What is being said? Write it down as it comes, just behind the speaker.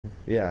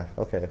Yeah,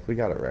 okay, we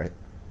got it right.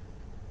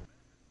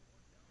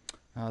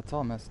 It's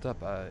all messed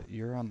up.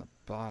 You're on the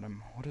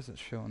bottom. What does it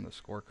show in the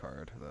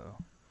scorecard, though?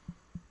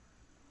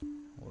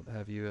 Will it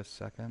have you as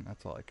second?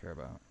 That's all I care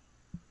about.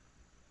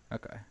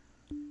 Okay.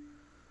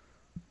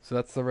 So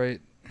that's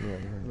Yeah,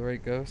 the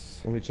right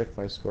ghost? let me check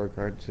my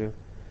scorecard too.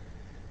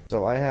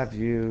 So I have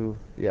you,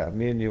 yeah,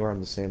 me and you are on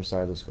the same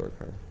side of the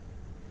scorecard.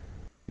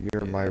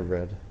 You're my Yeah.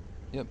 red.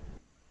 Yep.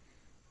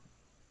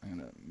 I'm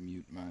gonna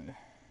mute my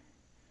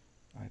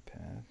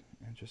iPad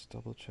and just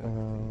double check the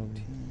Um,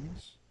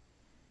 teams.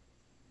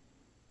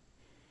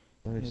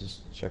 let me It's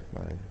just check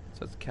my, it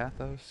says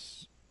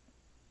Kathos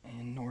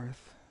and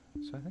North,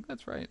 so I think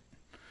that's right.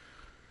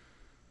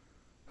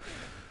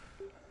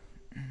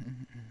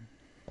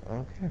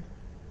 okay.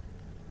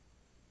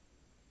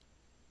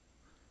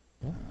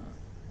 Well,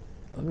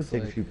 I'm gonna Looks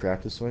take a like few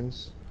practice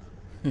swings,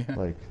 yeah.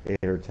 like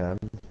 8 or 10,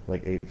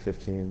 like 8,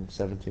 15,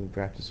 17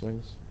 practice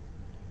swings.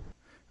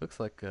 Looks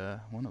like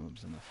one of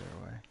them's in the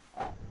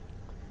fairway.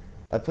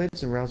 I played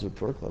some rounds with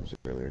tour clubs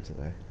earlier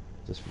today,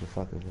 just for the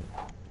fuck of it.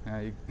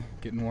 You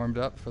getting warmed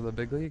up for the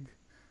big league?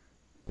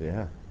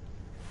 Yeah,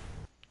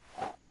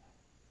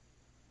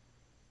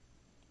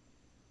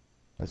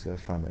 I just gotta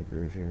find my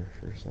groove here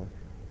for a sec.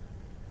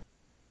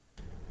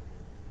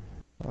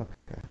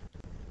 Okay,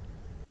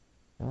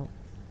 well,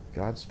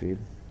 Godspeed.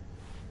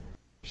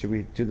 Should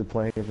we do the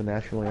playing of the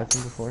national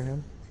anthem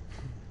beforehand?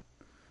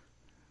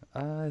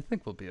 I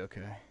think we'll be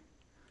okay.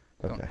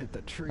 Don't Okay, hit the I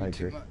tree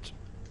too agree. much.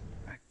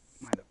 I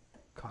might have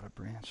caught a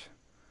branch.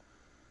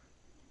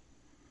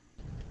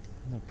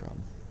 No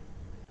problem.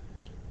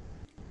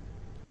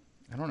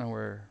 I don't know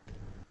where.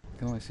 I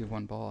can only see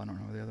one ball. I don't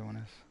know where the other one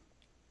is.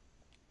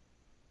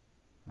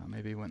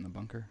 Maybe he went in the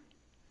bunker.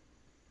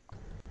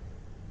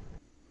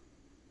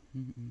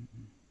 Mm-mm-mm.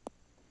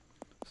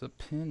 So the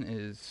pin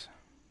is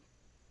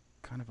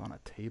kind of on a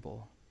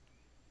table.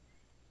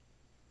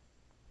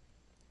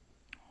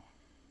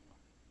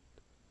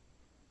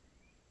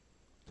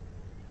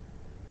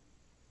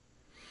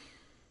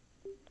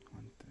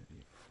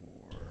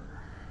 $134.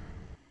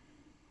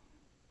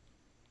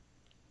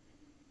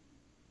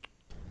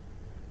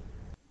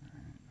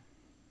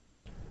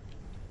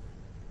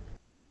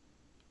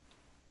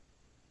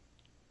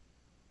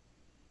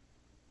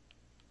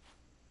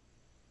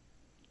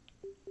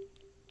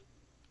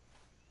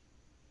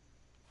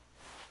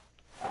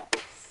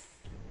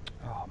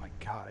 Oh my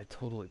god, I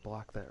totally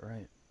blocked that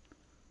right.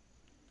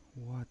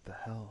 What the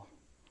hell?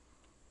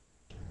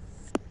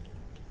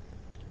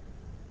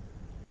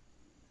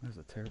 That was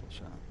a terrible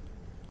shot.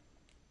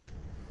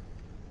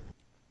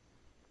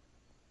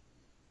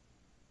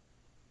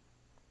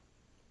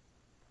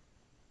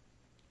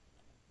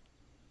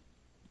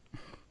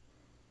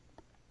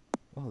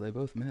 Well, they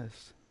both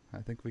missed. I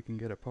think we can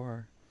get a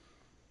par.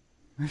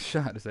 Nice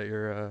shot. Is that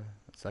your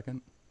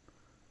second?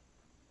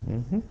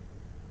 Mm-hmm.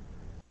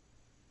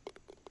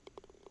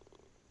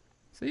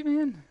 See,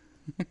 man?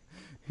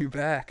 You're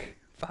back.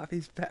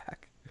 Bobby's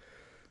back.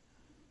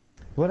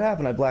 What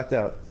happened? I blacked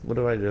out. What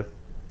do I do?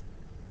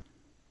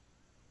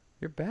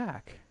 You're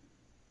back.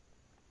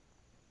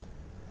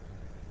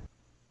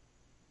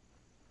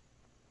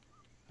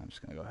 I'm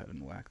just going to go ahead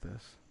and whack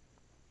this.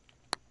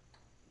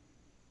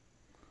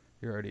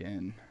 You're already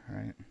in,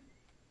 right?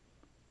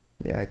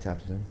 Yeah, I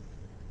tapped it in.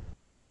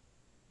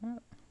 Oh,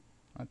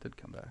 that did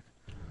come back.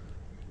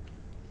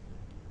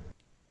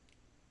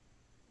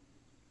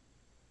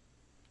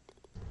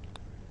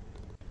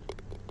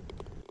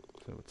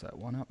 So what's that,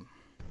 one up?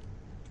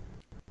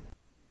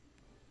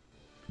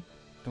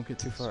 Don't get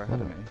too It's far ahead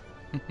one of up. me.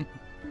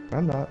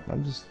 I'm not.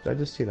 I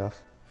just teed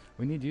off.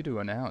 We need you to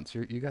announce.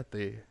 You got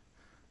the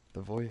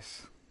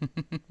voice.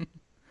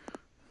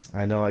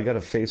 I know. I got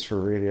a face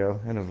for radio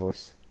and a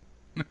voice.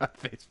 Not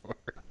face forward.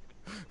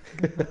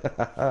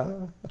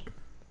 All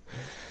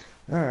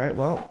right.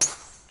 Well,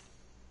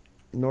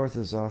 North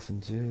is off in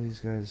two. These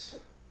guys.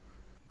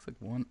 Looks like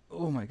one.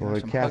 Oh my Boy,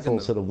 gosh, I'm hugging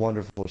Cathold's the. hit a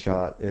wonderful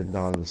shot in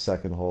on the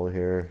second hole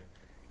here.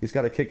 He's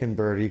got a kicking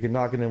bird. He can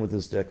knock it in with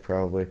his dick,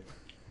 probably.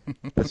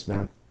 This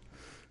man.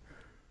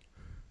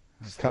 I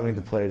He's was coming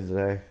to play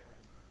today.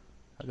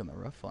 hugging the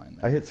rough line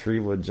I there. hit 3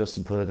 wood just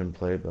to put it in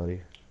play,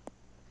 buddy.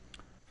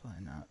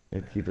 Probably not.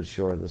 And keep it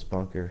short of this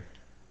bunker.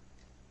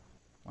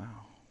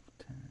 Wow,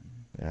 10.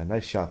 Yeah,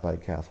 nice shot by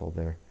Cathold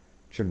there.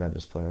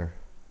 Tremendous player.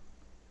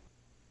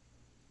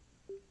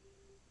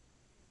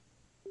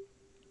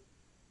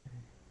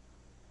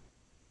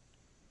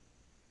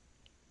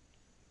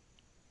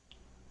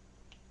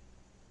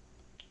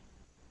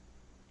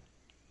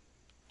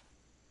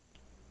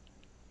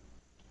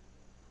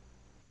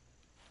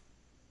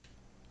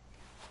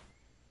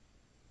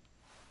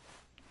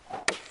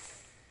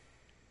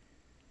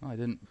 Oh, I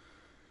didn't.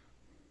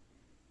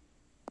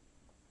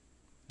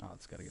 Oh,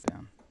 it's got to get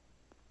down.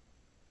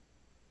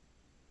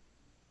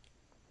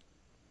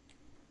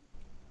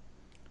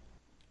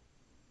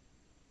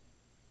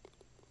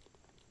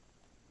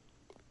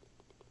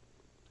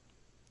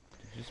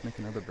 Did you just make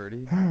another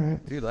birdie? All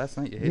right. Dude, last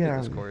night you hated Yeah.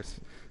 this course.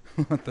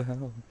 What the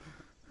hell?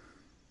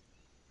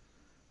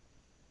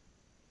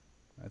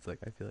 It's like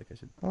I feel like I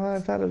should. Oh,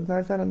 I've had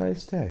a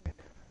nice day.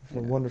 It's a Yeah,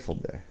 wonderful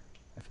day.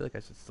 I feel like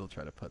I should still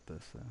try to putt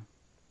this.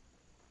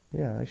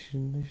 Yeah, I should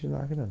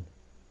knock it in.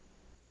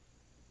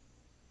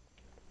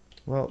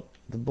 Well,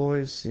 the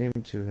boys seem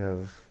to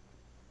have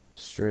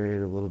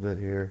strayed a little bit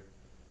here.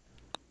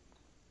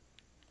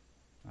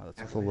 Oh,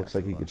 that's Ethel way looks off to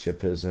like the he could left.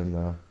 chip his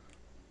in.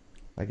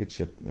 I could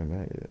chip. I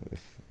mean,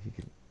 if he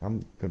could,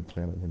 I'm gonna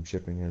plan on him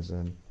chipping his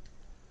in.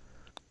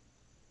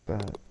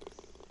 But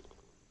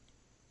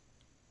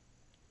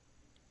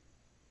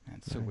Man,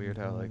 it's so weird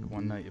how like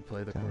one night you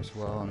play the down course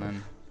well, and 5.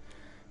 then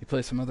you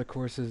play some other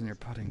courses, and your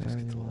putting just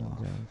gets a little 91 off.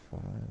 down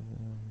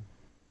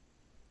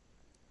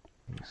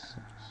 5. 86.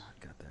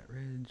 Got that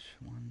ridge.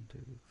 1, 2,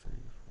 3,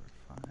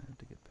 4, 5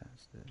 to get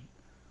past it.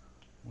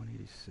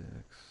 186,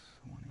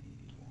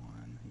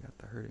 181. You got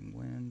the hurting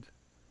wind.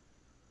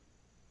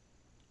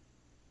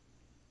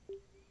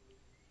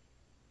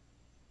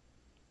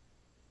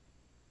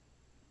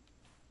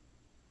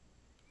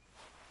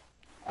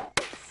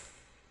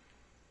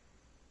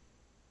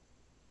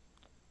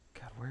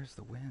 God, where's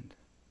the wind?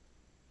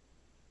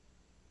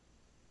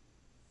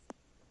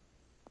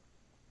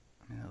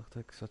 I mean, it looked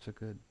like such a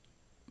good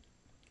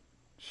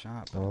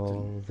shot, but it didn't.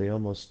 Oh,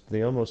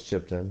 they almost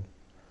chipped in.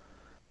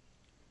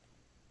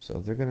 So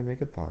they're gonna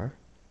make it par.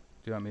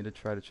 Do you want me to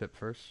try to chip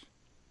first?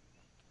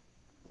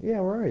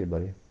 Yeah, where are you,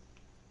 buddy? I'm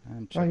Oh,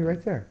 you're chipping.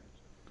 right there.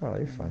 Oh,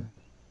 you're fine.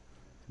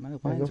 My Yeah,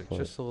 lines go are for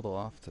just a little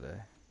off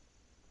today.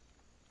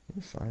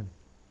 You're fine.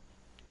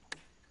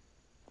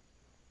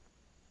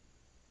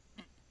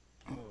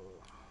 Oh,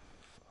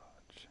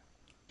 fudge.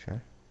 Okay.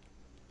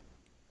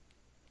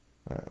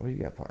 Alright, well, you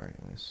got par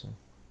anyway, so.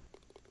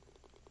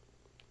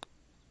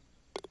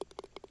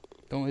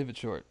 Don't leave it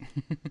short.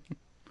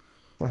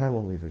 Well, I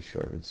won't leave it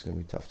short. It's gonna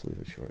be tough to leave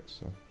it short,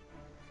 so.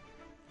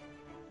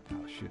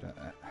 Oh shoot!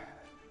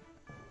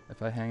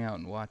 If I hang out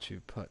and watch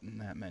you putt in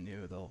that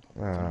menu, they'll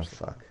Ah, finish the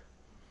fuck.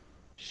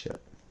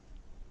 Shit.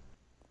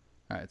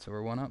 All right, so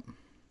we're one up.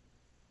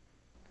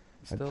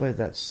 I Still. played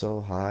that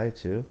so high,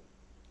 too.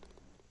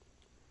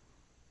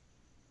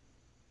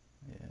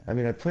 Yeah. I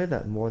mean, I played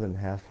that more than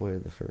halfway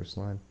of the first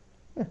line.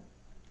 Yeah.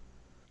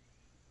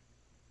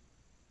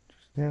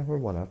 Yeah, we're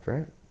one up,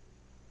 right?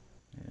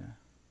 Yeah.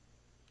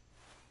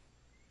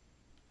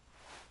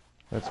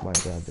 That's my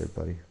bad there,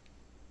 buddy.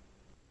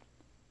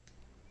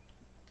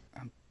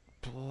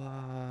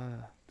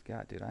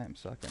 God, dude, I am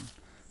sucking.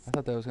 I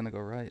thought that was gonna go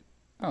right.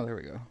 Oh, there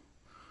we go.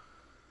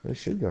 It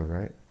should go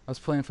right. I was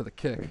playing for the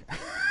kick.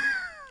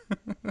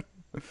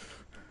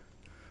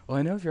 Well,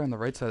 I know if you're on the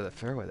right side of the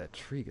fairway, that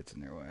tree gets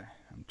in your way.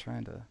 I'm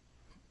trying to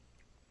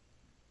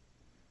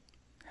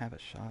have a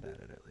shot at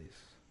it at least.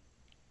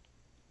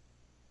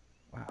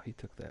 Wow, he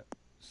took that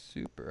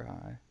super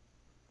high.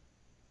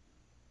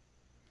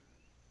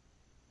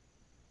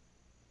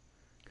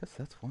 Guess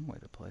that's one way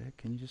to play it.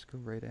 Can you just go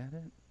right at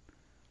it?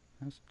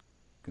 I was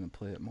gonna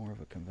play it more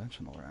of a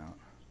conventional route.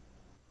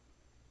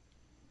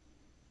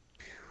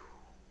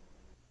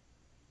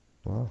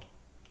 Wow.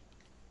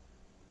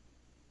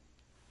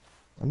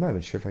 I'm not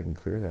even sure if I can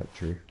clear that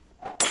tree.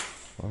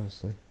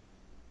 Honestly.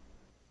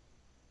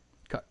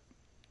 Cut.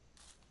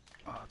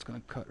 Oh, it's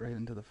gonna cut right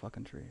into the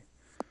fucking tree.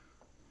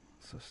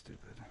 So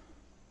stupid.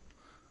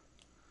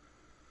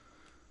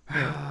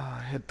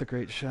 I hit the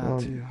great shot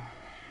too.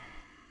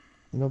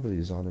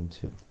 Nobody's on him,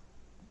 too.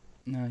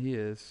 No, he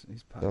is.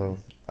 He's putting. So,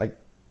 I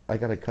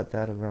gotta cut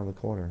that around the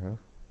corner, huh?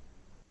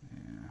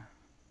 Yeah.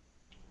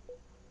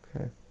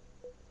 Okay.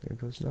 There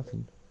goes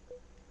nothing.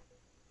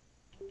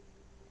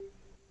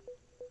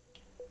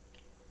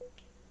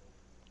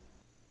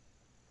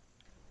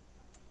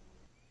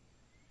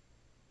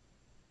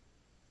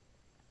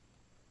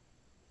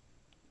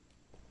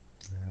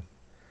 Yeah.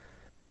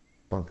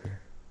 Bunker.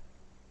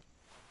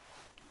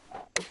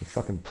 He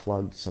fucking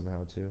plugged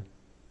somehow, too.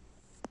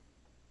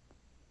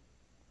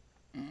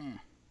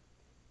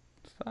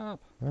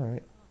 Stop.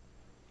 Alright.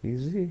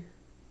 Easy.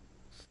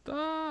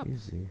 Stop.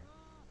 Easy.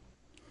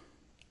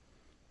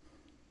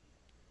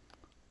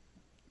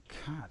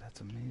 God,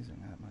 that's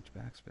amazing. That much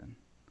backspin.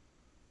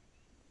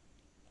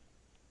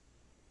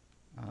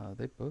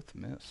 They both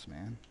miss,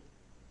 man.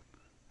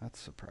 That's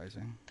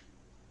surprising.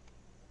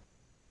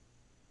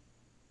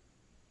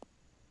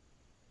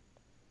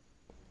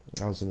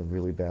 I was in a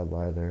really bad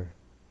lie there.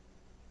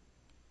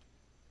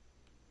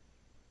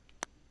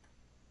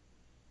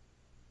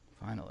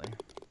 Finally.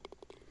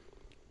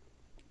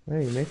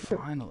 Hey, you made it.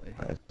 Finally.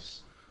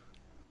 Nice.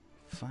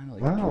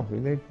 Finally. Wow, we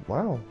made,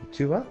 wow,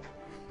 2 up?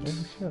 Holy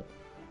shit.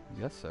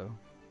 Guess so.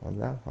 On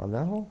that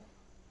hole?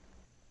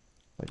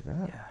 Like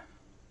that? Yeah.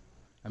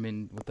 I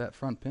mean, with that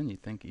front pin,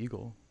 you'd think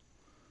Eagle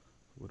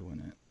would win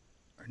it.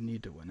 Or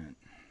need to win it.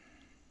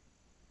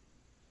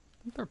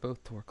 I think they're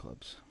both tour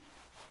clubs.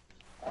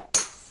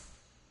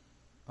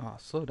 Ah,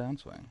 slow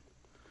downswing.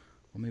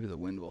 Well, maybe the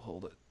wind will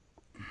hold it.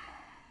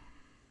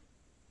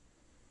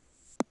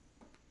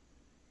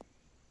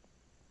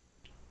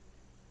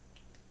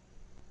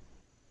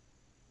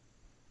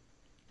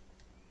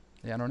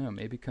 Yeah, I don't know.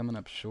 Maybe coming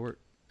up short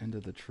into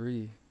the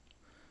tree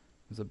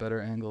is a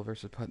better angle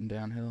versus putting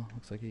downhill.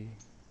 Looks like he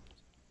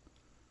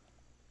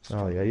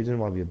Oh yeah, you didn't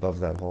want to be above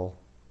that hole.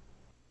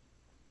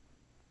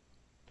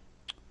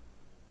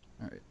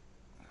 Alright.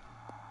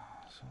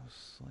 So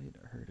slight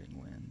hurting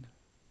wind.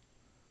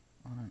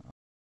 On and off.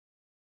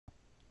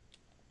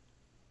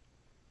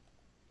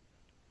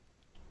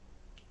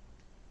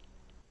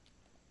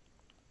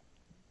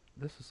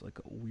 This is like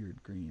a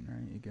weird green,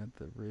 right? You got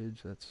the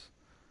ridge that's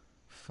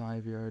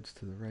 5 yards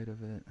to the right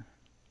of it.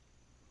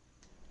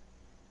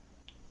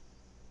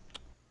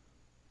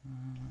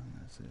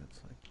 Let's see, it's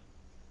like...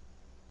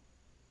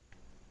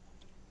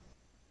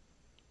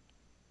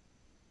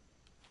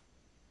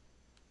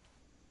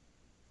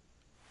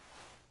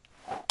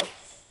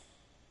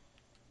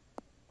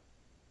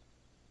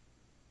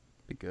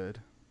 Be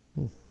good.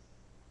 Hmm.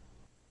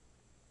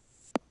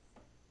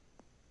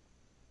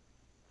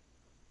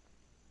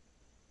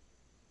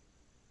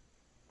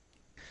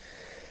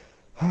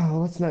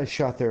 Oh, that's a nice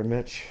shot there,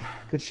 Mitch.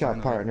 Good shot,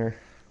 Finally. partner.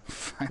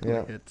 Finally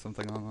Yeah. hit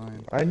something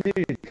online. I knew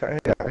you'd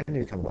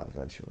come out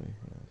eventually.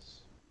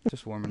 Yes.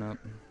 Just warming up.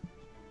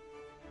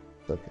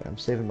 It's okay. I'm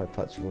saving my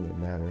putts for when they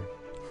matter.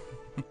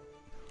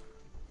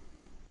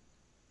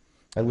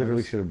 I I literally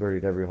was... should have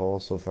birdied every hole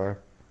so far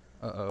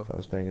Uh-oh. if I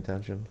was paying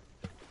attention.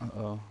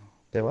 Uh-oh.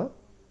 Say what?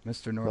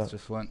 Mr. North What?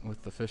 just went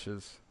with the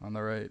fishes on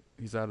the right.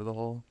 He's out of the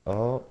hole.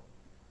 Oh,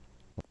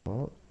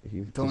 well, he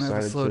Don't have a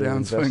decided slow to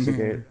down swing investigate.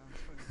 here.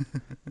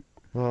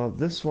 Well,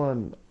 this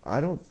one,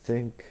 I don't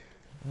think.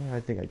 I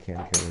think I can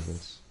carry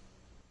this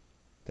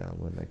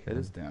downwind. I It can.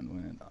 is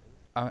downwind.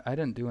 I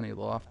didn't do any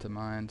loft to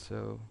mine,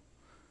 so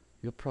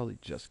you'll probably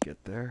just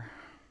get there.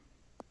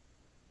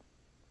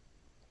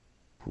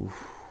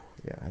 Oof.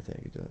 Yeah, I think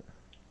I can do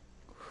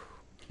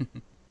it.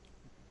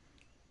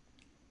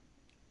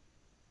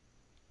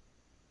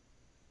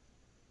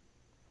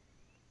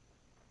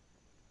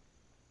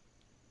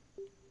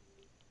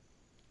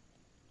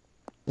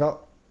 No.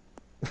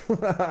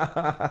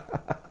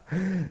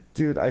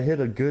 Dude, I hit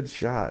a good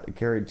shot. It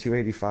carried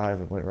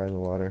 285 and went right in the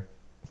water.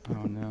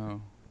 Oh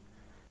no.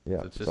 Yeah,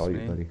 So it's it's just all you,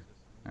 me? buddy.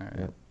 Alright.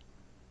 Yep.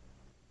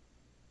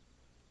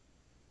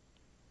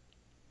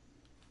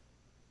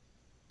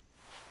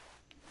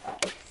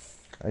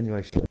 I knew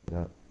I should have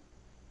that,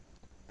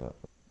 but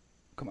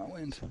Come on,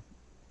 wind.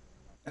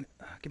 And,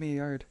 give me a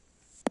yard.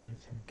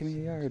 18, Give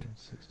me a yard. 17,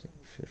 16,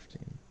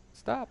 15.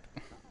 Stop.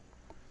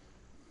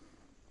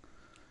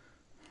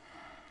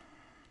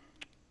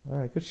 All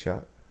right, good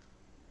shot.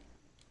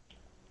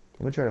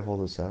 I'm gonna try to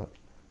hold this out.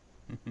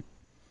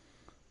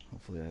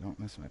 Hopefully I don't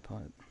miss my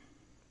putt.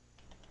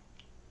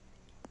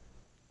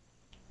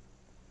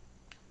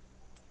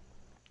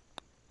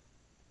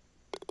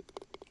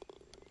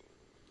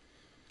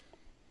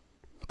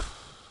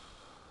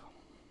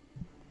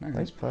 Alright.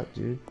 Nice putt,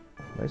 dude.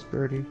 Nice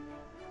birdie.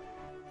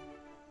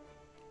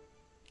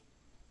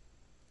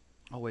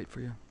 I'll wait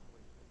for you.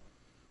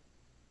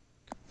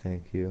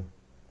 Thank you.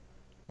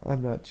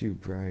 I'm not too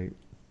bright.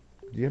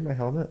 Do you have my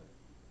helmet?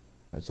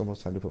 It's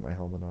almost time to put my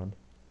helmet on.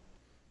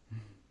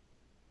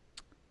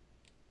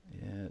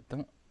 Yeah,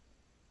 don't...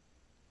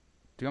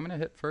 Do you want me to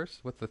hit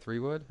first with the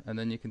 3-wood? And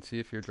then you can see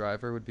if your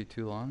driver would be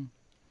too long?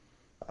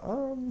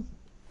 Um,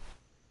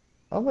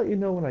 I'll let you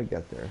know when I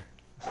get there.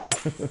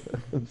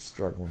 I'm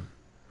struggling.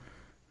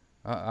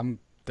 I'm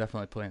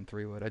definitely playing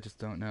 3-wood. I just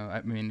don't know.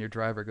 I mean, your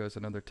driver goes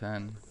another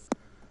 10.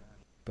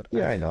 But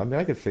Yeah, I know. I mean,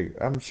 I could figure.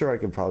 I'm sure I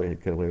could probably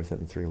get away with it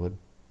in 3-wood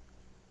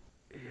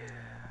Yeah,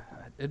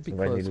 it'd be if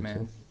I close, needed to.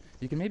 man.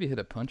 You can maybe hit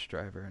a punch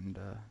driver and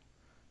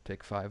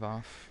take 5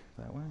 off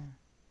that way.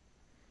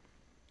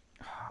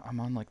 I'm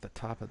on like the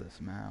top of this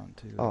mound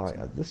too. Oh It's yeah,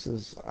 not this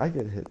is. I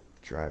could hit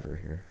driver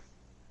here.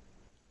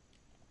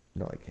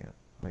 No, I can't.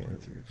 a I hit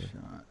really 3 good again.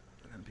 shot.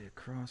 Gonna be a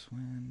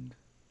crosswind.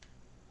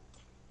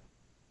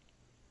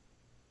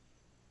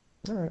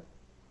 All right.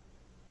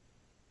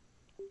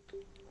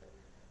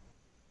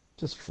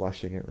 Just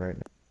flushing it right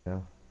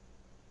now.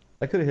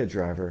 I could have hit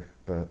driver,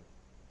 but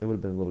it would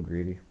have been a little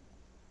greedy,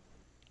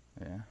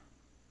 Yeah.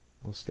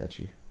 a little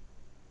sketchy.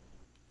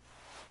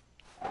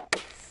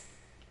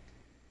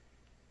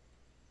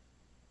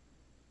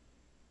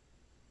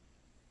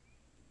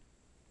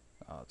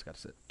 Oh, it's got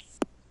to sit.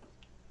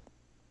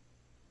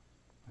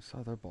 I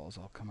saw their balls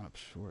all coming up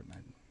short,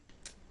 and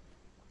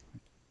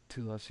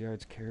 2 less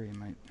yards carry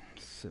might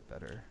sit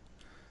better.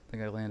 I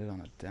think I landed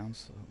on a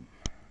downslope.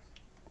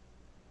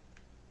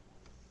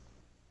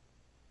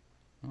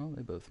 Oh,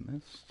 they both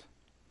missed.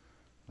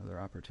 Another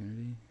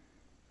opportunity.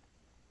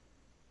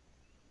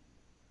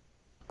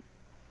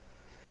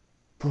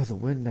 Boy, the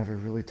wind never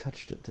really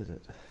touched it, did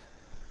it?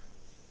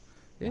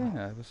 Yeah,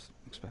 Wow. I was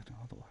expecting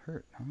a little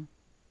hurt, huh?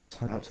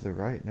 Hung out to the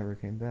right, never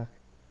came back.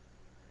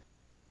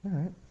 All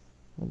right,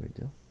 no big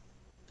deal.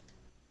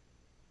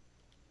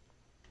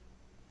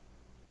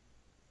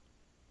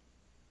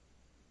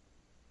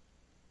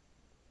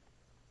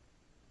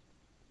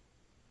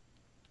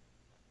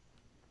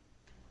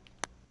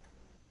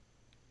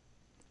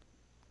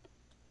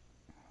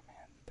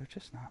 They're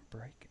just not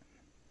breaking.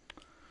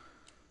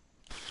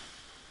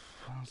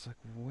 That was like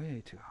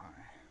way too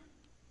high.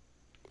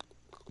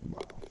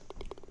 Wow.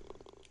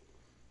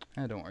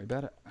 Don't worry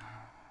about it.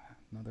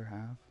 Another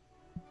half.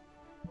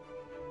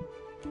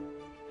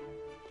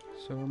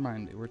 So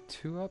remind me, we're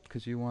 2 up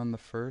because you won the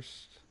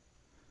first,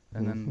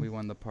 and then we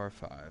won the par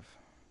 5.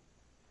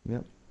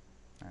 Yep.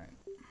 Alright.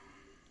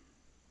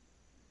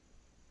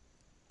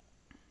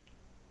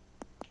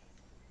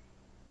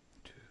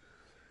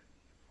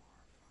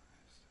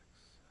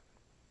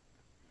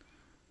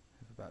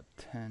 There's about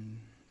 10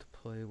 to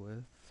play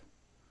with.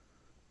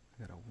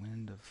 I got a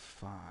wind of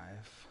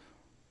 5.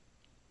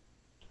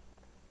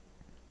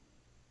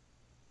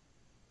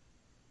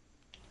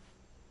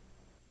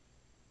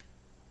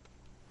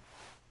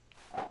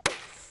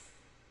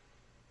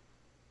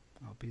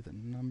 I'll be the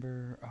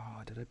number.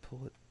 Oh, did I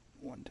pull it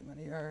one too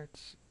many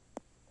yards?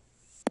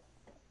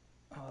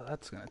 Oh,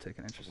 that's gonna take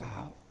an interesting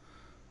Wow.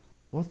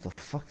 What the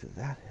fuck did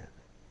that hit?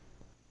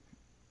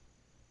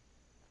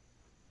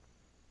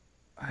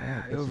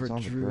 I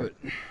overdrew it,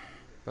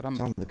 but It's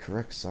on the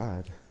correct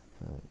side.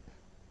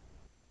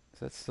 Is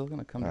that still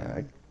gonna come Alright.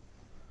 down?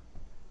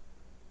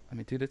 I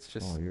mean, dude, it's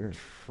just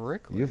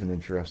trickling. You have an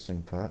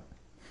interesting putt.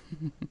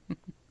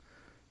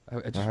 I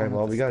just Alright, wanted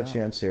well, to we got a stop.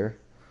 chance here.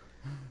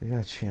 We got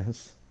a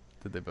chance.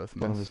 Did they both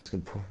One of miss? us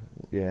can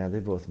yeah, they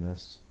both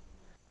missed.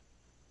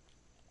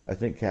 I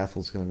think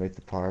Castle's going to make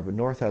the par, but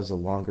North has a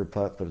longer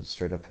putt, but it's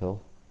straight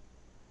uphill.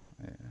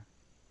 Yeah.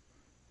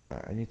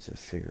 Alright, I need to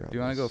figure out Do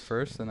you want to go this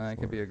first, and then I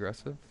can be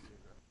aggressive?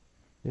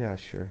 Yeah,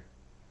 sure.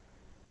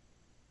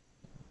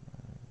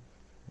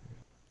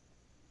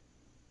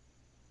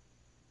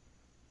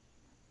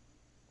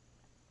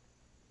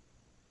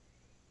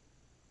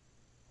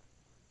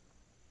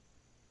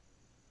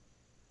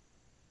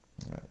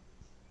 Alright.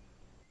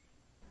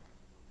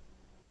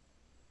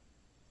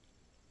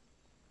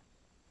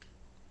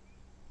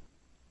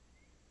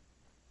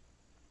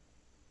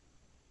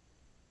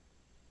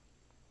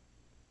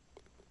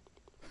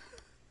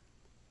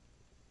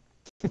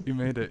 You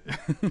made it,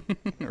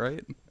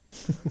 right?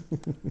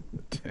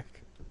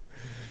 Dick.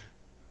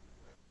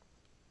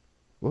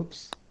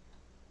 Whoops.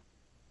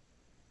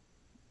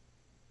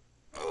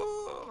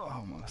 Oh,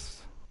 almost.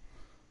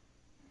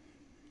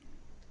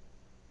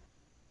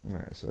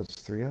 Alright, so that's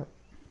 3 up.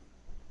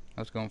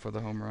 I was going for the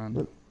home run.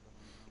 Look,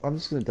 I'm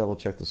just going to double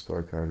check the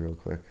scorecard real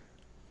quick.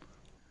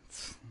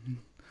 It's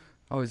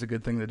always a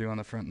good thing to do on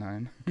the front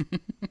 9.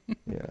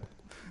 Yeah.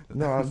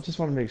 No, I just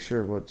want to make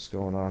sure what's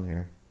going on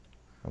here.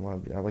 I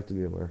like to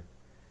be aware.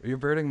 You're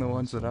birding the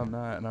ones that I'm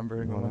not, and I'm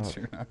birding the One ones up.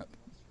 you're not.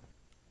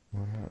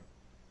 1 up.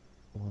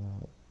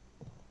 1 up.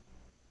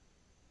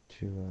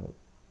 2 up.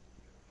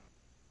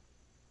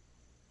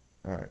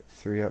 Alright,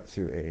 3 up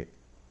through 8.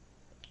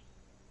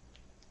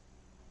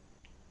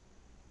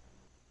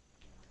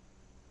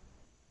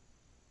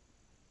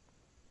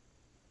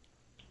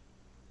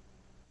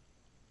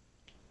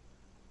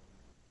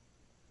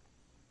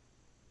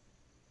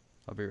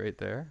 I'll be right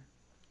there.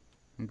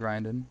 I'm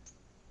grinding.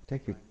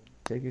 Take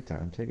your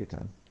time. Take your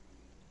time.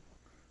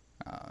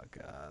 Oh,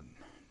 God.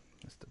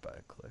 Missed it by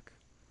a click.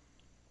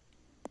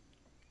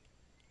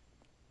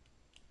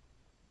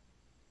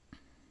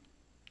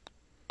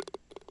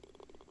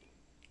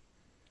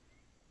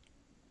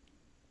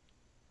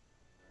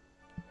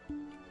 I'll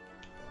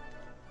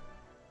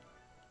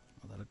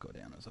let it go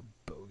down as a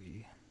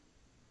bogey.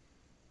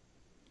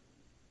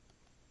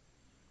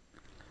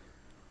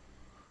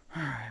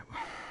 Alright. I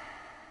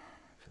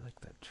feel like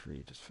that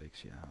tree just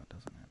fakes you out,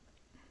 doesn't it?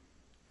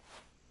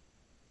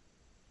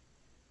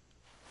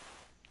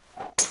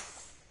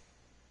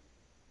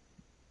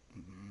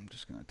 I'm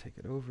just gonna take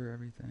it over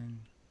everything.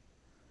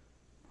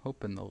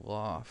 Hoping the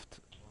loft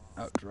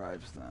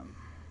outdrives them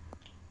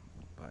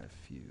by a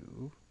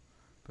few.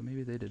 But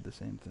maybe they did the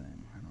same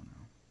thing. I don't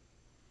know.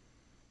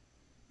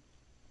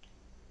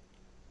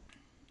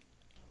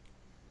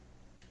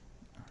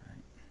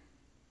 Alright.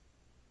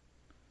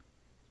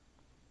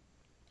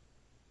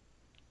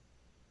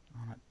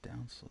 On a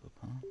downslope,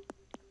 huh?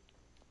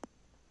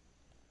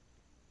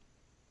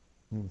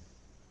 Hmm.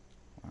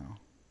 Wow.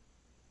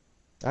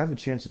 I have a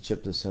chance to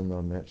chip this in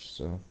though, Mitch,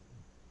 so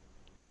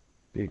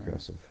be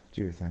aggressive.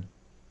 Do your thing.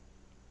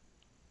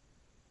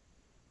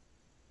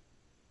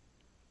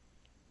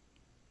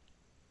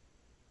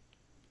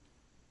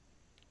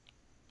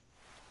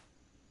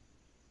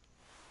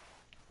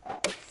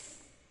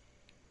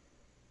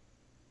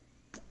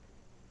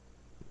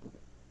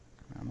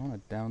 I'm on a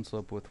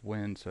downslope with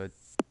wind, so I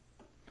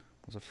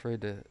was afraid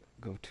to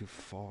go too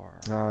far.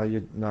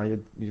 You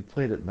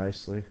played it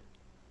nicely.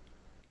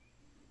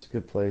 It's a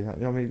good play. You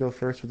want me to go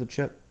first with the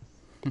chip?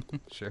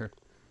 Sure.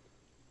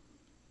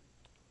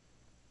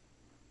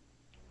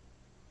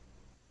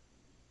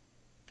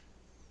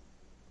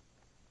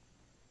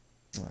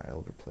 I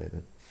overplayed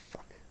it.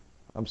 Fuck.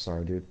 I'm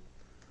sorry, dude.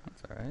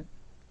 That's alright.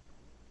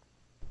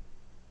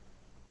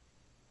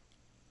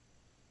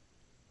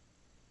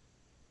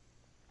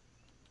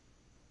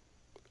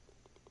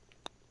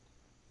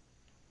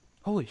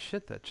 Holy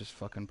shit, that just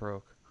fucking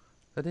broke.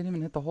 That didn't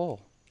even hit the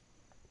hole.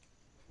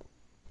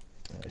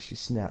 She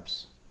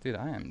snaps. Dude,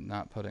 I am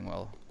not putting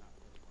well.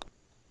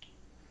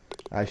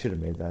 I should have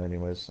made that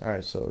anyways.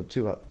 Alright, so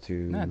 2 up to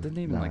Nah, it didn't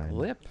even 9.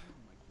 lip.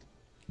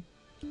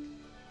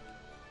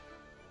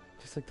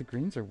 Just like the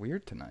greens are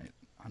weird tonight.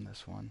 on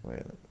this one.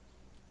 Wait,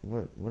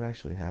 what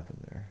actually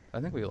happened there? I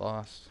think we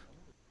lost.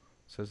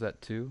 So is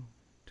that two?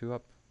 Two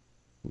up?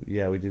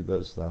 Yeah, we did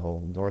that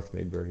whole north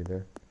made birdie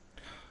there.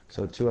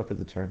 So God, 2 up at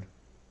the turn.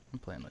 I'm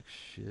playing like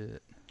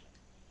shit.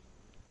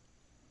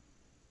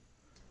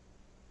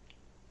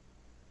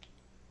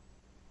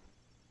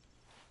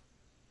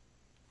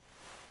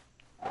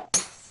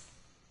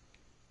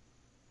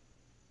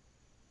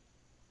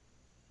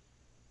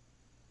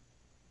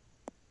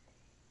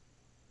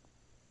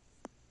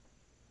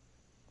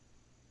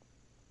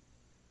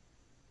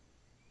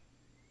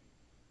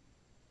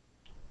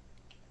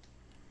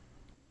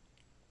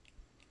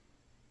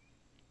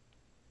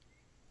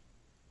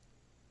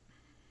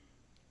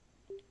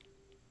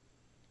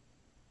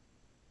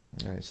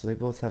 All right, so they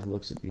both have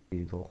looks at the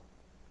eagle,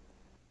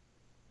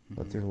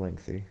 but Hmm. they're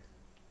lengthy.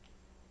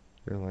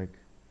 They're like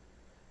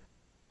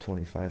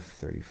 25,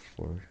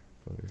 34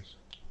 footers.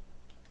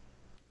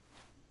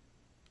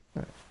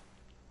 All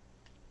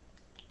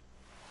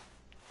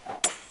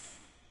right.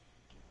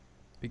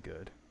 Be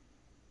good.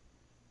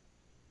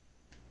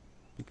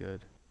 Be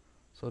good.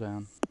 Slow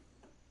down.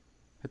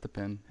 Hit the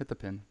pin. Hit the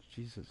pin.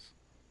 Jesus.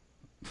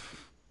 It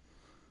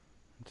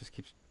just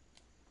keeps...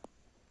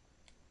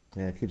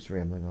 Yeah, it keeps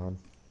rambling on.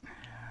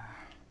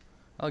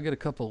 I'll get a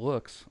couple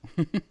looks.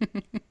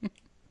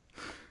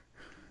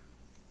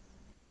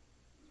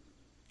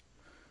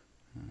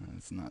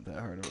 It's not that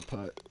hard of a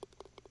putt.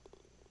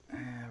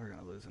 We're going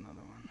to lose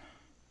another one.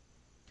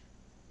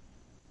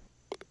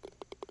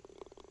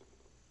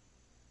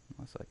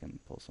 Unless I can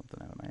pull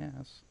something out of my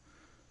ass.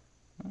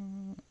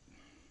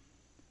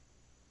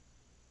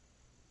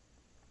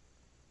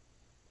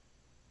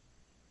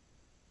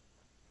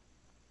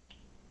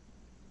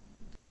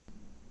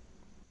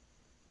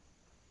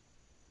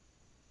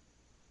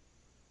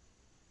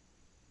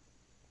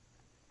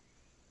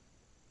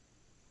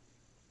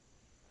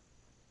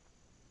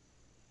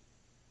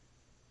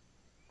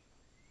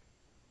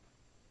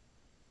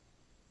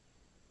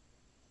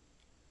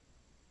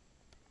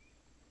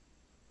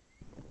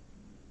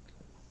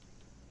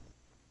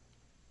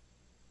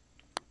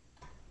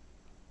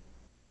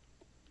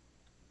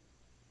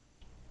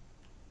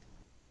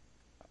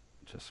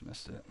 Just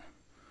missed it.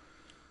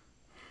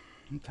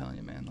 I'm telling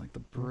you, man, like the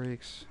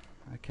brakes,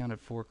 I counted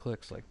 4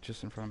 clicks like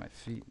just in front of my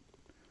feet.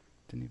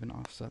 Didn't even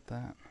offset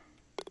that.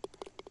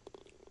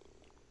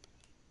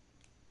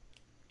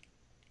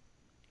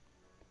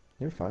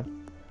 You're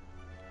fine.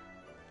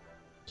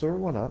 So we're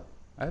 1 up.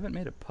 I haven't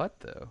made a putt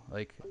though,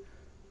 like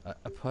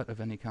a putt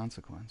of any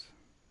consequence.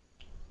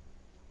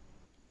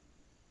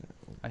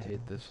 I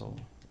hate this hole.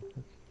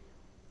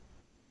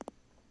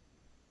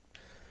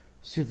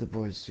 See what the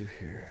boys do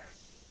here.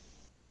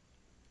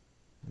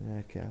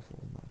 Yeah, careful,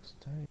 knocks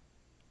tight.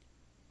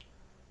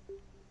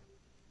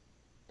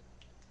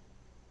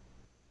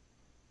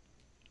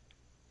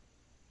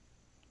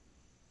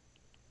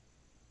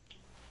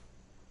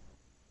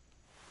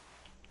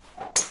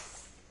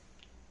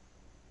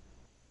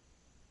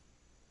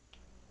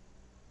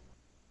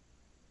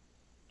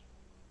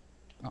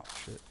 Oh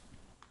shit.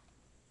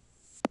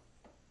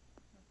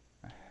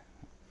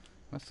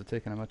 Must have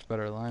taken a much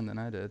better line than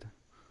I did.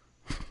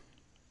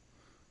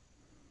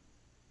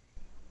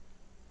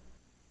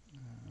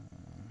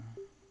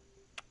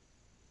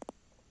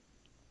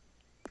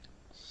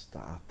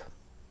 Stop.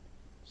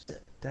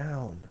 Sit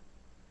down.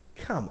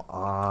 Come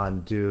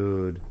on,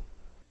 dude.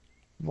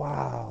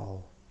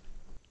 Wow.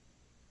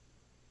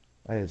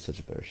 I had such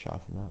a better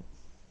shot than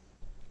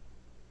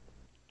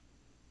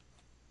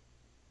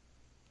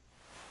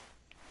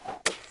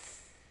that.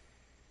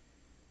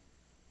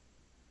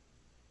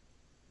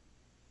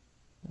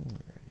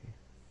 Alrighty.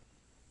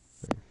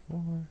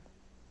 34.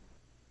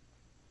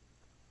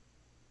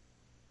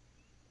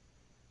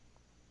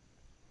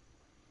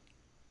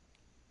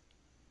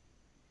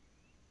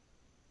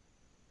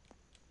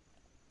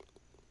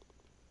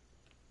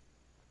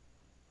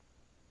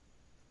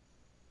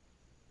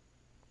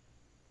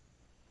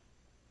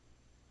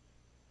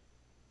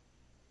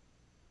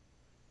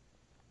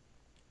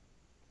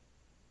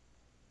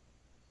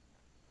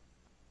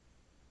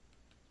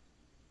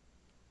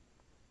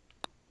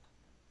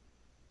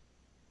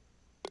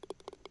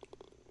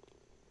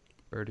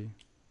 Birdie.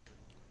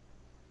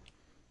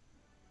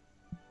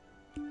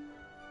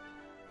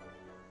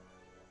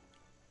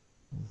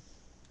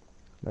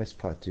 Nice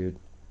putt, dude.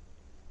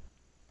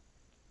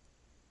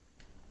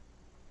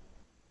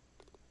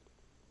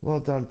 Well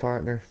done,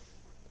 partner.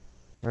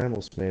 I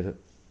almost made it.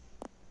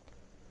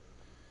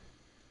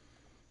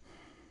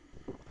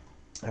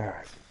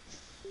 Alright.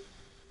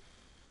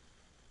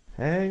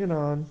 Hanging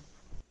on.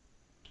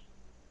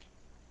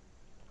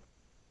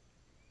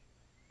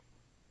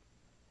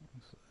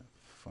 That's a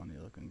funny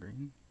looking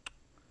green.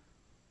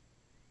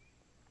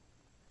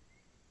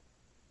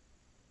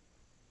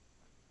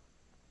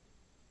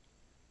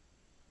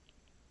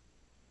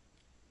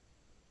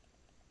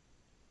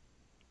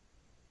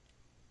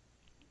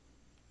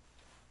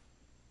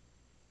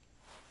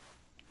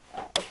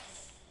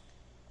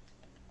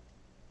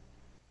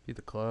 Be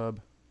the club.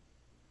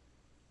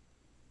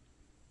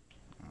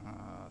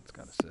 It's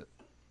gotta sit.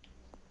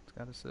 It's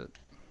gotta sit.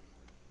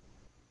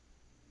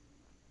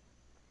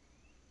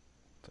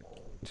 It's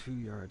like 2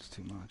 yards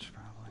too much,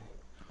 probably.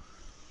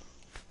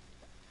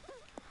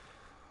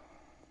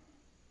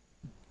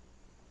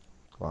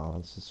 Wow,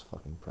 this is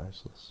fucking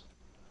priceless.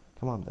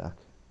 Come on back.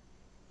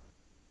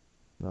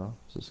 No,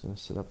 it's just gonna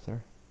sit up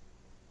there.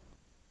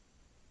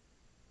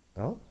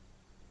 Oh,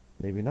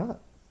 maybe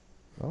not.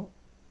 Oh,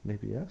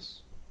 maybe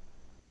yes.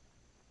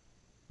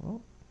 Oh,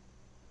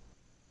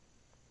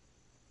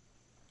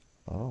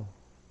 oh,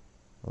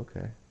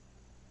 okay.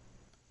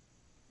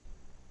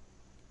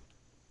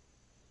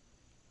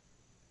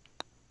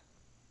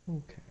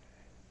 Okay.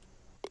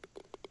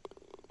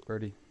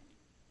 Birdie.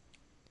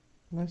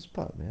 Nice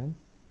putt, man.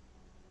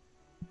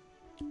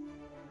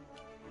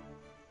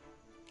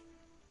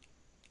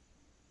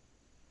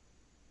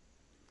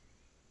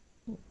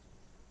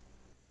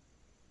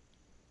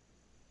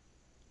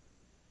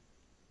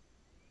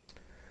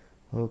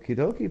 Okie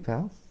dokie,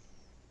 pal.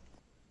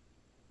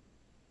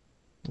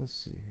 Let's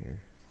see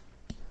here.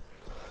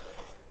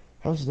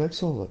 How's the next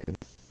hole looking?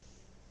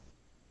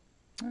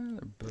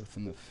 They're both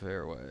in the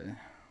fairway.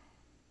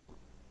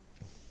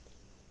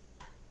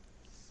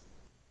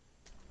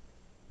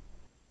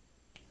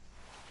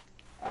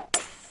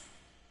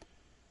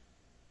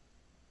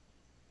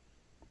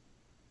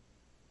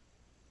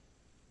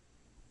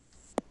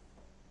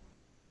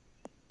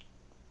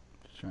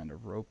 Just trying to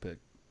rope it,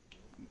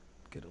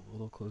 get a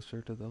little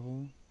closer to the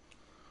hole.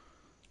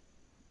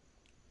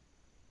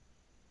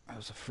 I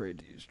was afraid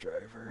to use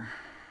driver.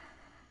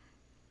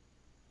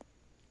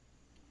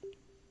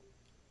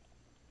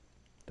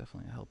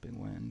 Definitely a helping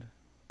wind.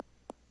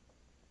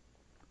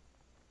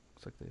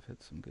 Looks like they've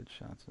hit some good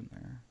shots in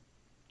there.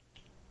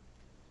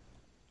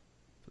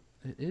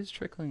 But it is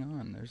trickling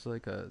on. There's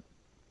like a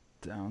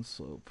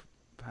downslope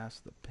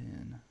past the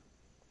pin.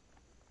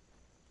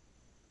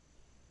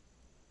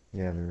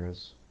 Yeah, there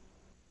is.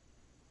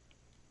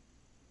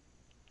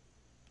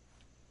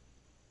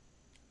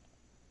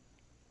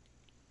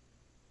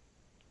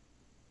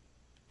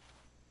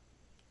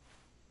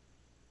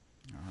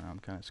 I don't know, I'm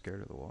kind of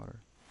scared of the water.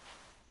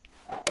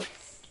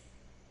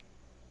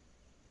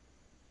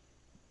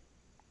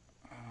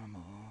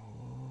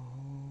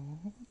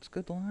 Oh, it's a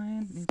good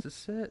line. Needs to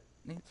sit.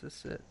 Needs to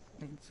sit.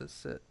 Needs to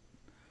sit.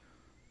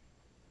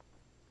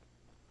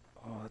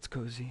 Oh, that's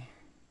cozy.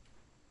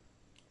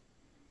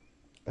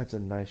 That's a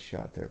nice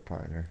shot there,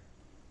 partner.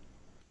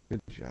 Good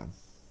job.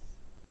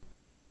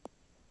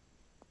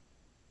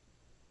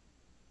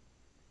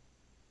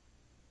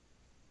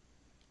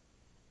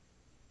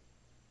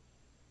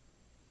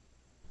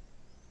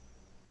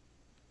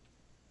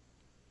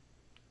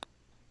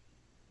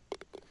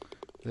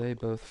 They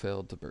both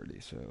failed to birdie,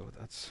 so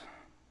that's...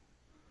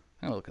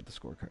 I'm going to look at the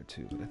scorecard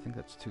too, but I think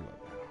that's 2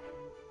 up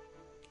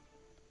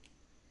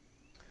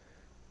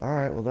now.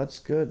 Alright, well that's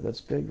good. That's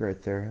big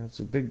right there. That's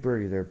a big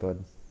birdie there,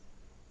 bud.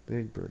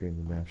 Big birdie in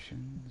the match.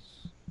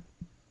 Options.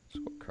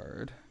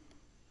 Scorecard.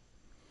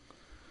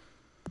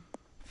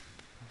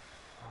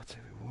 Let's say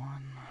we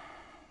won.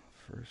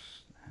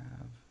 First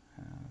have,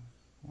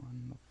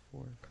 won the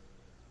fourth.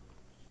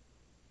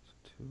 So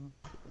 2 up.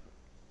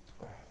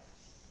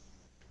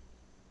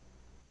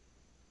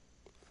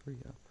 3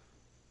 up.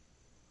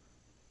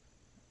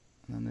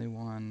 And then they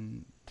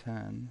won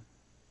 10.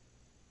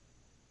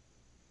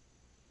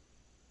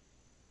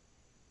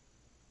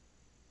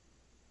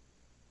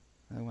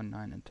 And they won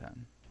 9 and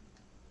 10.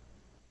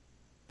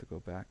 To go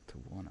back to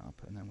 1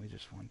 up, and then we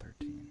just won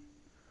 13.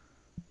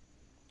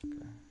 Okay.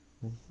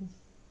 Mm-hmm.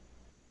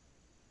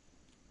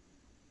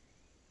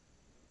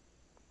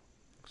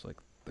 Looks like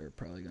they're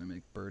probably going to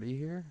make birdie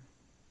here.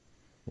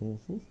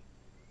 Mm-hmm.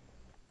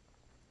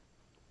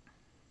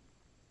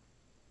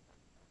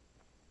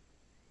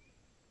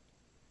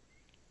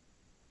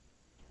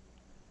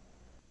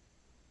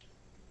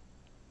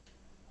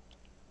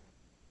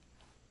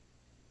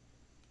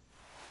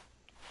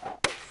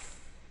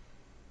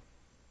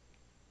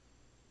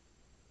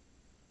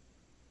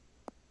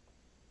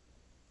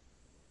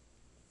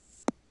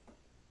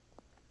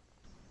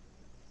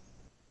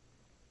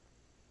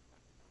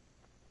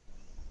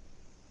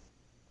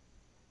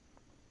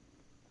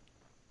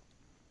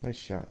 Nice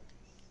shot.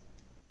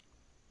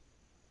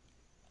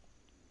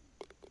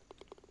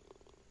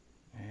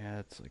 Yeah,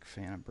 it's like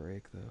phantom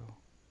break though.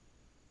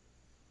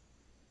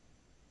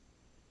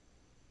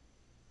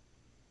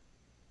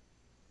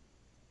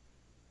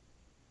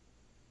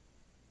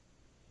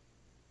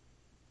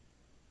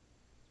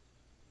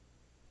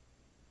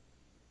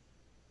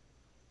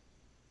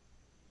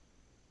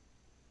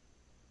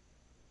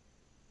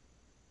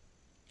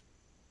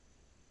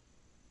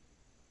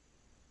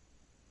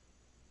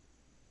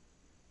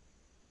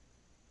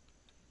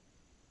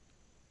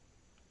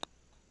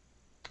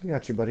 I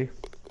got you, buddy.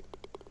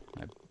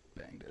 I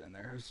banged it in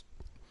there. It was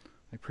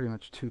like pretty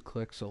much 2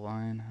 clicks a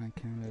line. I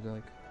counted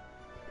like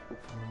 4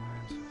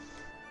 lines.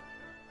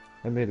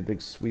 I made a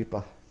big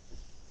sweeper.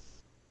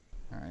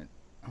 Alright.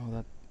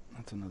 Oh,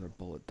 that's another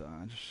bullet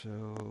dodge.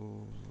 So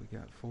we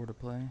got 4 to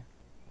play.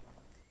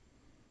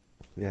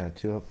 Yeah,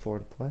 2 up, 4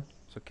 to play.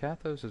 So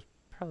Kathos is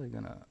probably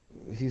gonna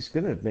He's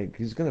gonna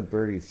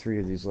birdie 3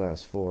 of these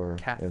last 4,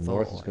 and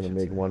North is Cathol, I gonna should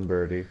make say. 1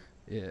 birdie.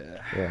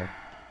 Yeah.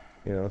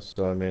 Yeah,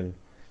 so I mean,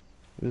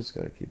 we just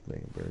gotta keep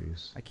making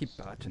birdies. I keep It's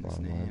the botching his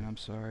bottom line. name. I'm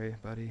sorry,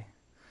 buddy.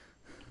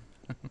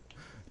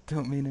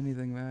 Don't mean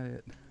anything by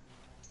it.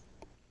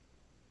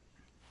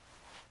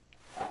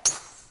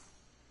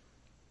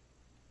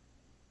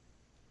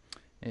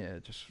 Yeah,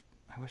 just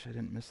I wish I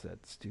didn't miss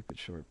that stupid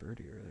short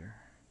birdie earlier.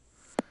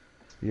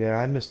 Yeah,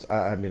 I missed.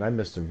 I mean, I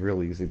missed a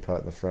really easy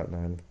putt in the front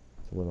 9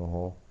 to win a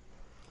hole.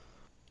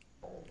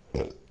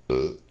 But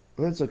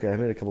it's okay. I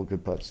made a couple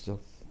good putts still.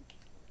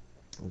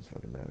 Doesn't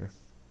fucking matter.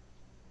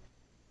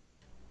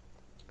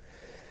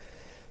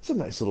 It's a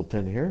nice little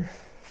pin here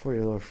for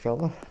you, little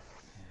fella.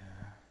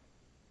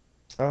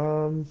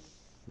 Um,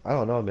 I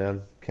don't know,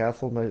 man.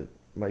 Castle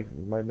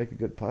might make a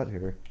good putt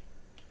here.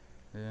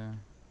 Yeah.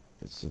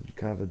 It's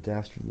kind of a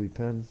dastardly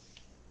pin.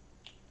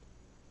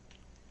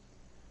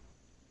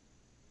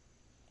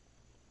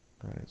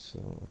 All right, so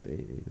up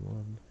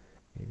 81,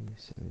 80,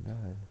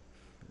 79.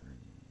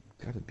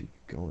 Got to be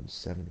going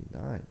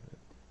 79.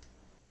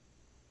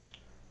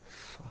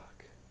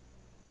 Fuck.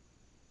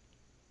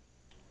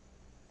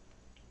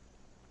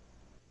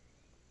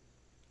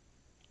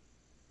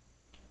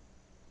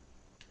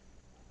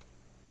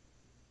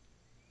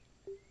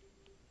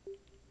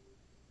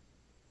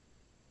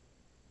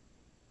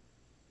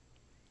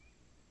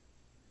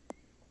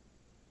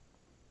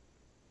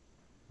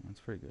 That's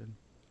pretty good.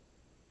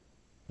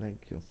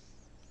 Thank you.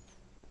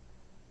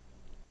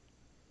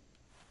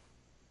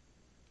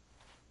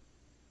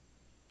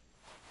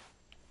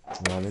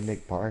 Well, they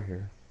make par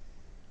here.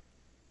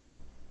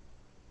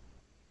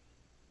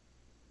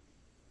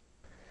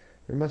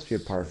 There must be a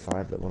par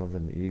 5 that one of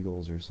them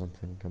Eagles or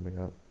something coming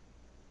up.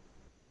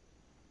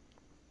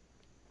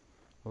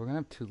 Well, we're gonna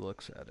have 2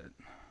 looks at it.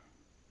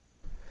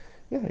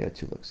 Yeah, I got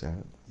 2 looks at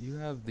it. You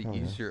have the Oh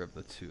yeah. easier of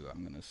the 2,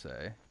 I'm gonna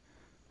say.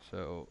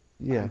 So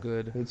I'm Yeah,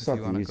 good it's if you not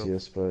the wanna go.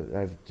 easiest, but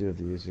I do have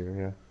the easier,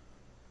 yeah.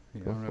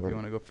 I Go don't know if for you it.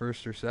 wanna go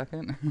first or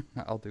second.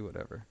 I'll do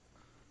whatever.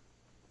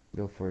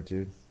 Go for it,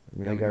 dude. I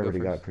mean, You want me to go already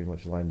got first? it pretty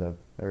much lined up.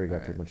 I already All got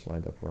right. pretty much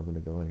lined up where I'm gonna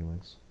go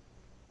anyways.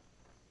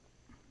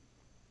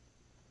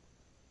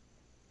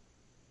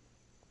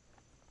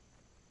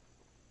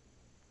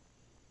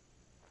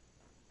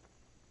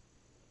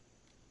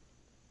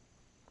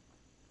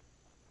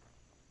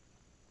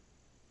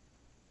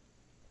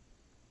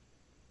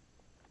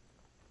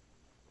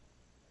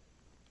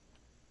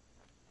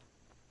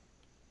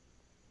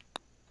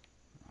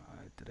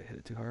 Did I hit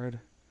it too hard?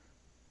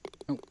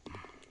 Oh.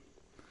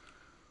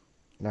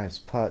 Nice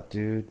putt,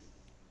 dude.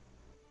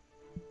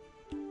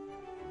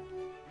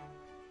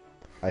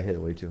 I hit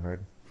it way too hard.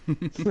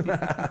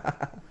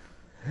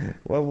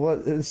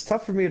 Well, it's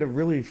tough for me to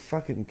really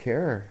fucking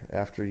care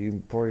after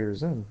you pour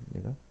yours in,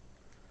 you know?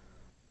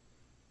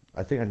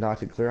 I think I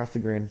knocked it clear off the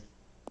green.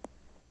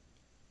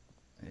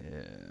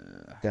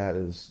 Yeah. That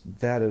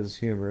is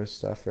humorous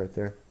stuff right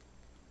there.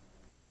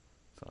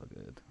 It's all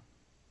good.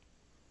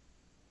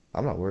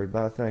 I'm not worried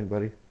about a thing,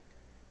 buddy.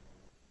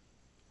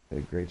 Hit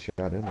a great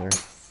shot in there.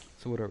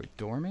 So what are we,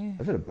 dormy?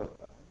 I've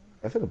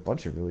hit a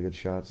bunch of really good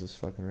shots this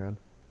fucking round.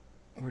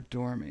 We're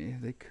dormy.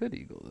 They could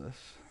eagle this.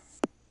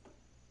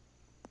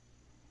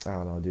 I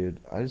don't know, dude.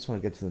 I just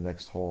want to get to the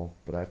next hole,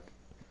 but I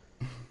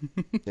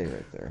stay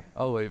right there.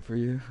 I'll wait for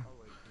you.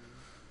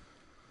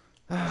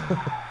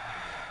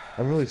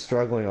 I'm really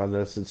struggling on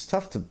this. It's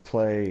tough to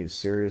play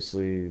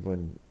seriously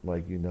when,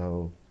 like,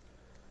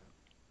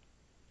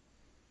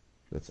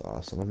 that's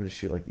awesome. I'm gonna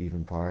shoot like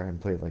even par and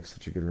play like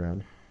such a good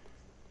round.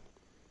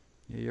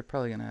 Yeah, you're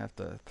probably gonna have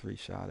to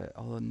 3-shot it.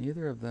 Although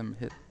neither of them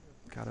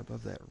got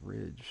above that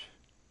ridge.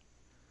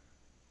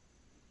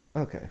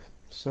 Okay,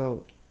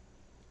 so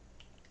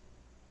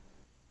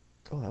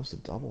oh, that was a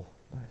double.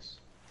 Nice.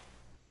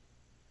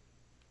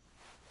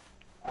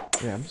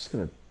 Yeah, I'm just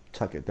gonna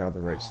tuck it down the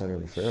right center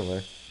of the Holy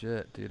fairway.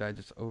 shit, dude! I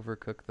just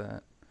overcooked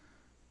that.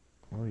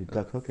 Oh, you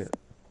duck hook it.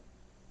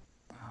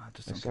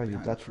 Just I don't saw get you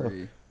behind a duck hook.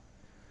 tree.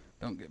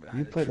 Don't get You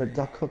behind a play the tree.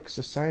 duck hook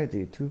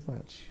society too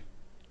much.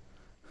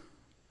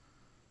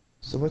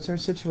 So what's our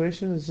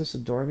situation? Is this a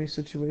dormy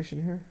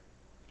situation here?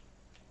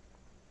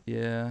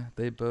 Yeah,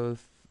 they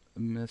both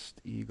missed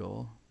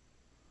eagle,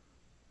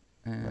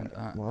 and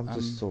Right. Well, I'm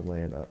just still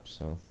laying up,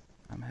 so.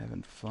 I'm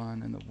having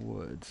fun in the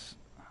woods.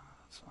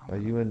 So I'm Are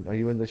gonna you in? Are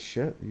you in the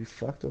shit? Are you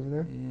fucked over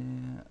there?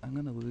 Yeah, I'm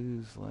gonna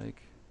lose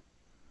like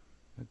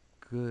a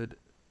good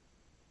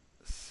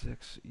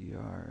 6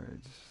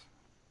 yards.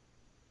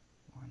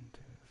 1, 2,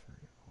 3,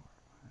 4,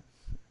 5,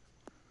 6.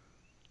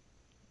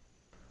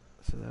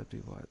 So that'd be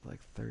what,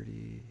 like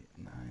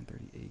 39,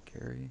 38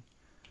 carry?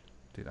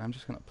 Dude, I'm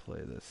just gonna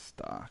play this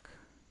stock.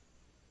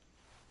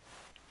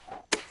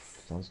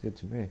 Sounds good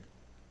to me.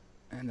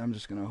 And I'm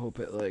just gonna hope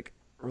it like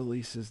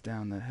releases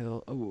down the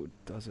hill. Oh,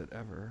 does it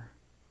ever?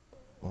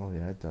 Oh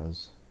yeah, it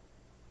does.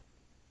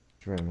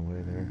 It's running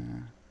away there.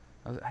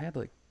 I had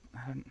like,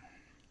 I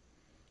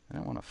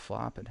didn't want to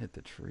flop and hit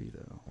the tree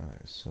though. All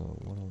right, so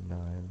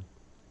 109.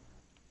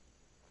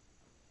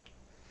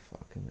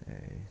 Fucking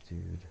A,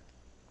 dude.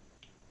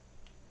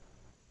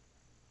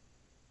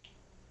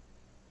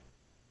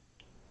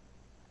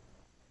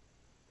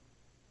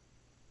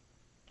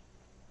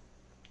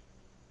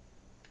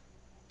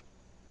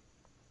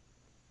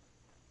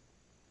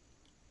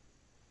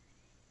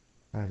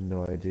 I have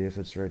no idea if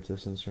it's the right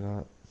distance or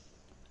not.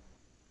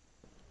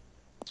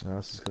 Oh,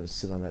 this is gonna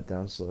sit on that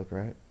downslope,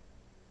 right?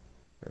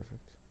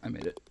 Perfect. I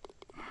made it.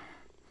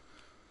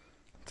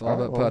 It's all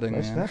Alright, about well, putting,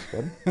 nice man. match,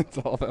 bud. It's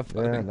all about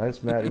Yeah, putting.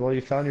 nice match. Well, you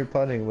found your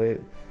putting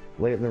late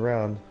in the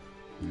round.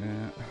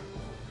 Yeah.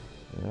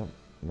 Yeah,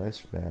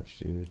 nice match,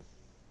 dude.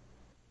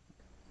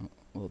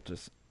 We'll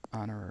just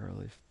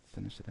honorarily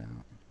finish it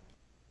out.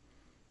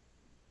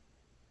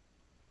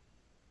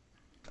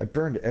 I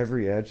burned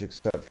every edge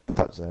except for the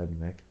putts I had to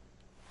make.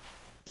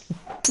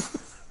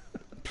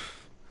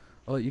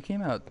 Well, you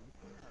came out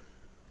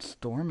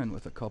storming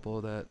with a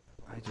couple that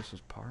I just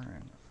was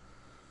parring.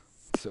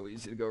 So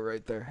easy to go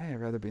right there. Hey, I'd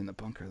rather be in the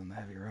bunker than the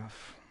heavy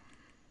rough.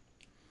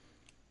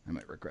 I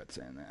might regret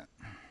saying that.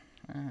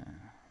 Ah.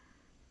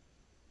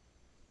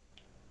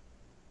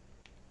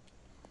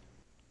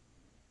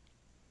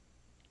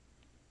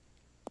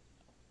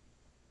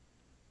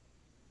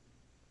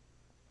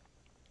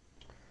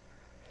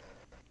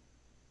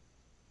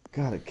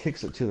 God, it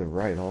kicks it to the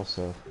right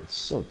also. It's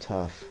so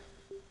tough.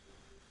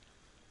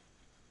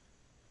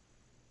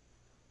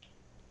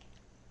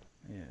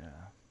 Yeah.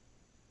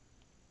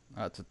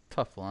 It's a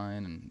tough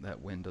line, and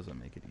that wind doesn't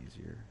make it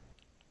easier.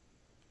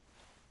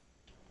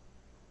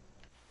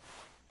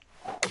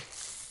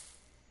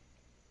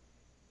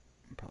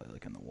 I'm probably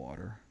like in the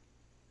water.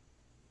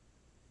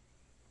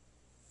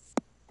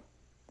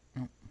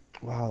 Oh,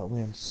 Wow, that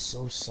land's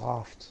so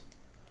soft.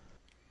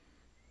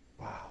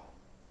 Wow.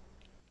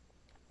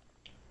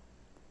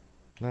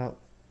 No,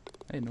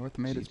 hey, North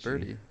made its GG.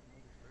 birdie.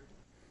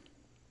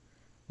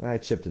 I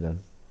chipped it in.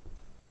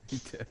 He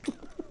did.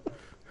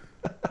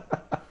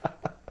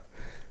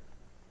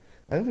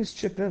 I always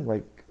chip in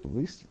like at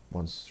least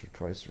once or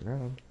twice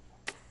around.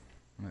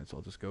 Might as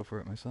well just go for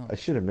it myself. I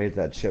should have made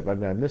that chip. I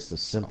mean, I missed a Oh,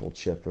 simple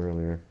chip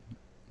earlier.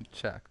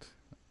 checked.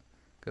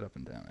 Good up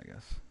and down, I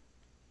guess.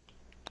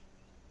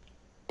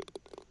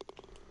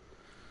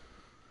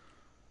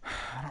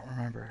 I don't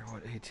remember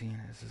what 18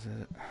 is. Is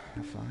it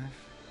a 5?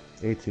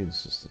 18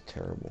 is just a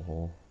terrible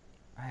hole.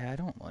 I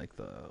don't like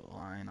the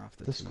line off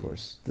the This tee.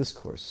 course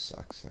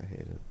sucks. I hate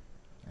it.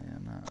 Yeah,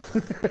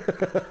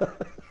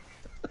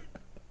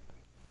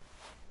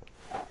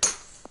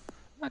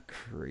 not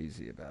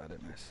crazy about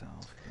it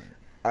myself,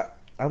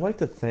 I'd like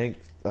to thank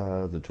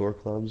the tour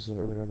clubs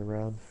earlier in the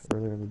round,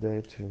 earlier in the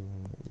day, to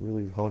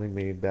really honing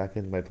me back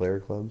into my player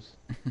clubs.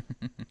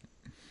 but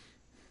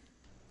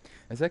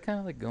is that kind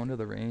of like going to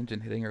the range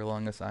and hitting your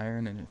longest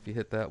iron, and if you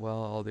hit that well,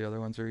 all the other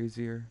ones are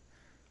easier?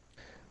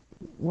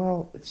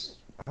 Well,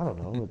 I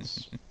don't know,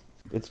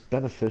 it's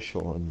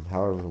beneficial in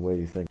however way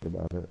you think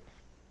about it.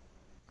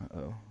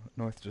 Uh-oh.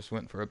 North just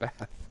went for a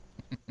bath.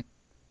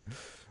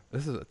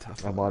 This is a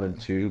tough I'm one, on in man.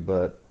 two,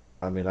 but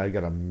I mean, I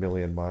got a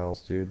million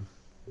miles, dude.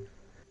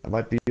 I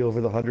might be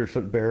over the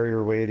 100-foot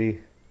barrier,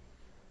 Wadey.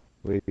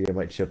 Wadey, I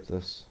might chip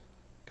this.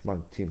 Come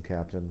on, team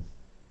captain.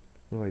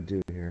 What do I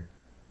do here?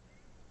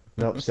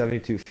 Nope,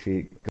 72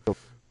 feet. Go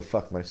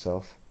fuck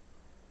myself.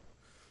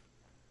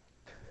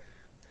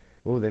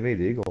 Oh, they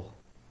made eagle.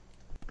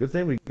 Good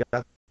thing we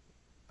got.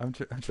 I'm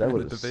That trying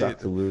would to have debate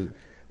sucked to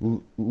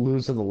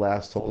lose in the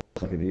last hole.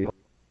 Fucking eagle.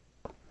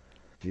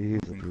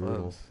 Jeez, moving brutal.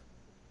 clubs.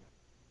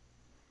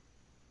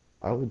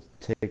 I would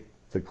take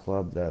the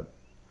club that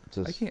I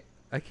just. can't.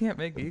 I can't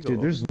make Dude,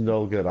 eagle. there's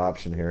no good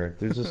option here.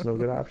 There's just no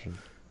good option.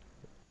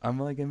 I'm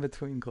like in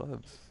between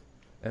clubs,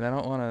 and I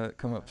don't want to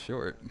come up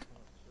short.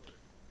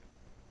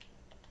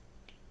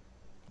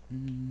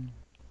 Mm.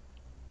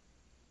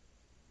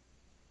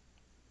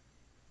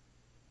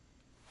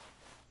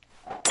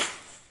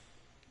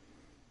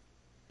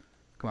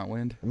 Come on,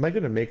 wind. Am I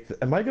gonna make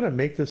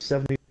this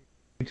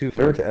 72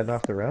 fair to end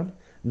off the round?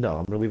 No,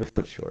 I'm gonna leave it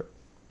foot short.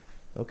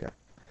 Okay.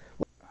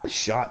 What a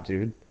shot,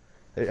 dude.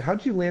 Hey,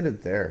 how'd you land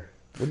it there?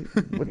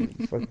 What are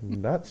you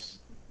fucking nuts?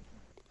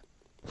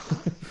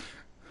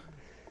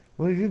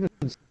 What have you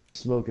been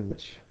smoking,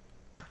 bitch?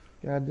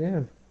 God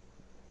damn.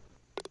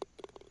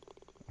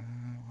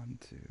 1,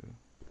 2,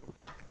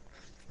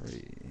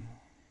 3.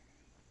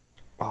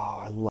 Oh,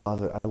 I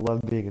love it. I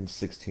love being in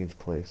 16th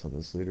place on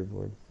this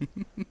leaderboard.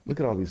 Look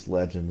at all these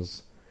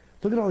legends.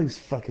 Look at all these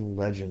fucking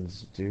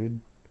legends, dude.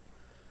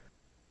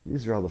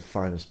 These are all the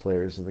finest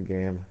players in the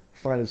game.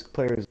 Finest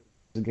players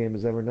the game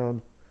has ever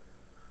known.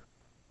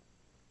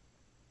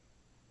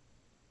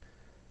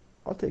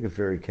 I'll take a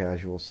very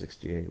casual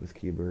 68 with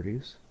key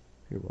birdies.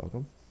 You're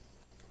welcome.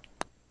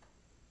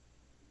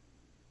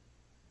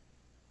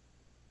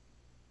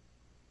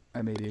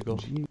 I made eagle.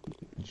 G,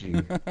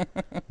 G,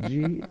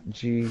 G,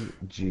 G,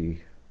 G.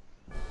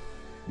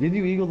 Did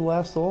you eagle the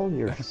last hole?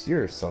 You're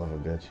a son of a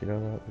bitch. You know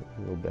that?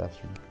 You little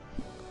bastard.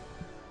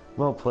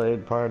 Well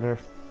played, partner.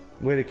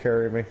 Way to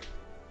carry me.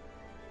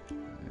 Yeah.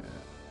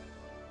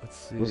 Let's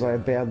see. Was I a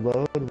bad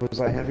load? Was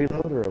I a heavy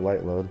load or a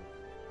light load?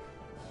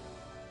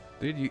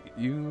 Dude,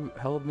 you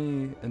held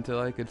me until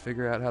I could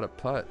figure out how to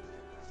putt,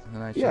 and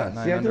then I shot Yeah,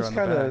 9 see, I under just on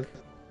the kind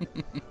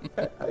of...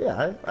 back.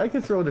 Yeah, I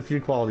can throw in a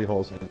few quality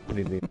holes if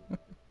you need me.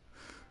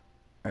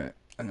 Alright,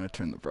 I'm gonna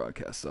turn the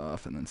broadcast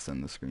off and then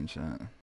send the screenshot.